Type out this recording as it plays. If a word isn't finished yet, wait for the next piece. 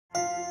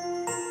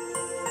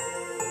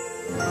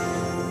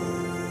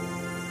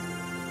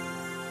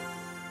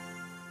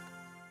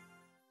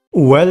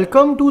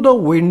Welcome to the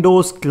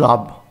Windows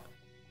Club.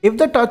 If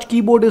the touch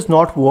keyboard is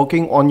not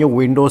working on your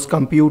Windows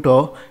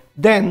computer,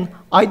 then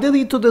either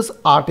read through this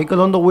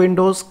article on the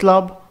Windows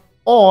Club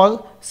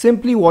or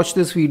simply watch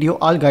this video.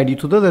 I'll guide you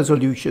to the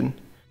resolution.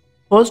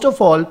 First of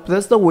all,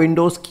 press the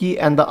Windows key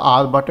and the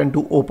R button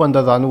to open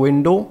the Run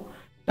window.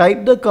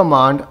 Type the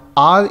command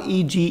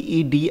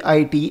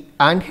regedit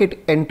and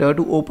hit enter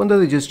to open the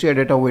Registry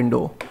Editor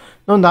window.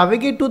 Now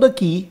navigate to the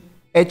key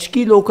H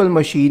key local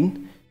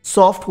machine,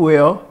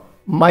 software,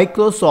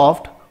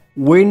 Microsoft,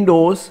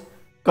 Windows,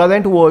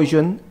 current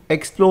version,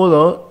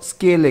 Explorer,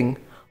 scaling.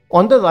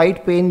 On the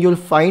right pane, you'll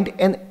find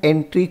an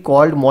entry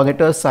called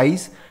monitor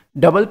size.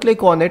 Double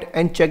click on it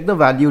and check the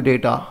value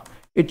data.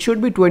 It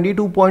should be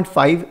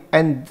 22.5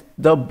 and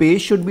the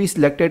base should be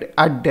selected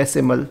at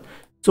decimal.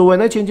 So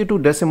when I change it to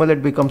decimal,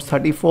 it becomes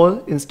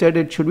 34. Instead,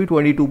 it should be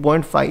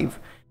 22.5.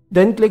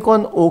 Then click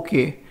on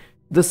OK.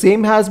 The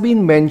same has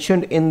been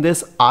mentioned in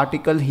this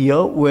article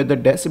here where the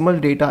decimal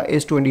data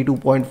is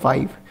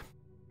 22.5.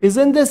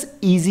 Isn't this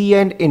easy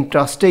and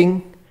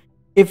interesting?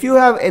 If you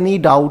have any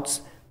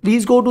doubts,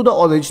 please go to the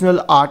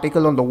original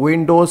article on the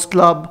Windows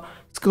Club,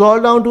 scroll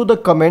down to the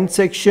comment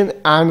section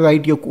and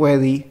write your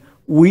query.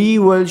 We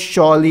will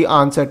surely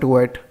answer to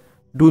it.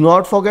 Do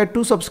not forget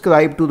to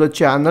subscribe to the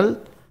channel.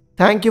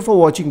 Thank you for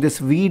watching this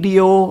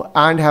video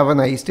and have a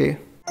nice day.